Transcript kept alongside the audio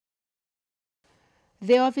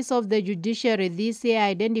The Office of the Judiciary this year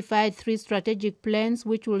identified 3 strategic plans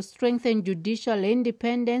which will strengthen judicial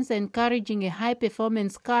independence, encouraging a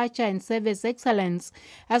high-performance culture and service excellence,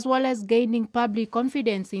 as well as gaining public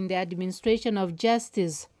confidence in the administration of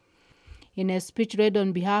justice. In a speech read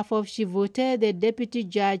on behalf of Shivute, the Deputy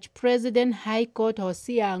Judge President High Court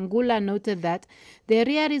Hosea Angula noted that the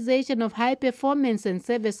realization of high performance and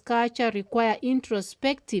service culture require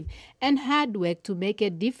introspective and hard work to make a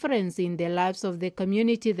difference in the lives of the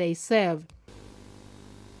community they serve.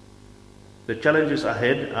 The challenges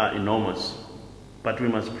ahead are enormous, but we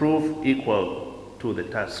must prove equal to the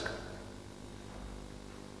task.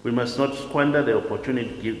 We must not squander the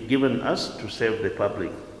opportunity given us to serve the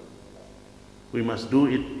public. We must do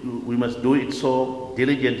it so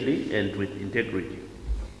diligently and with integrity.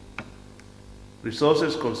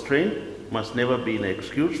 Resources constraint must never be an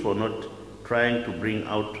excuse for not trying to bring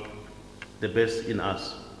out the best in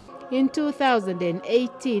us. In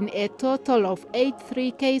 2018, a total of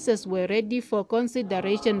 83 cases were ready for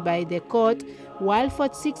consideration by the court, while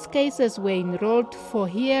 46 cases were enrolled for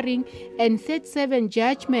hearing and 37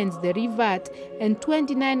 judgments delivered and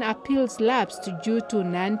 29 appeals lapsed due to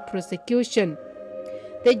non-prosecution.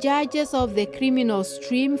 The judges of the criminal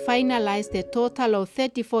stream finalized a total of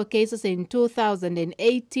 34 cases in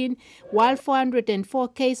 2018, while 404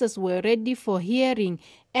 cases were ready for hearing,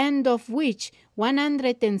 and of which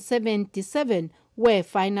 177 were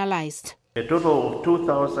finalized. A total of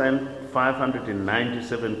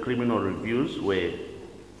 2,597 criminal reviews were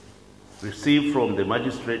received from the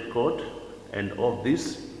magistrate court, and of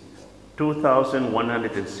this,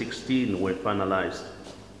 2,116 were finalized.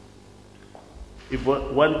 If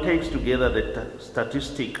one takes together the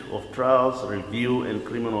statistic of trials, review, and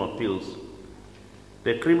criminal appeals,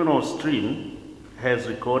 the criminal stream has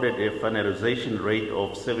recorded a finalization rate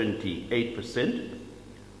of 78%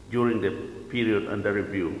 during the period under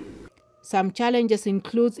review. Some challenges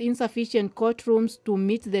include insufficient courtrooms to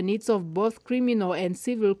meet the needs of both criminal and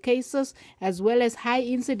civil cases, as well as high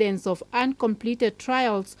incidence of uncompleted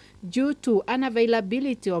trials due to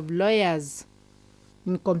unavailability of lawyers.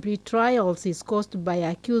 Incomplete trials is caused by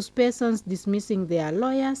accused persons dismissing their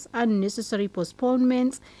lawyers, unnecessary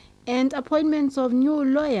postponements, and appointments of new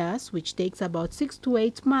lawyers, which takes about 6 to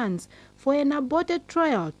 8 months for an aborted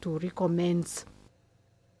trial to recommence.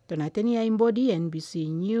 Donateni Imbodi, NBC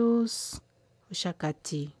News,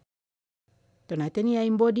 Ushakati. Donateni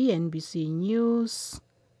Imbodi, NBC News,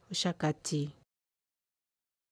 Ushakati.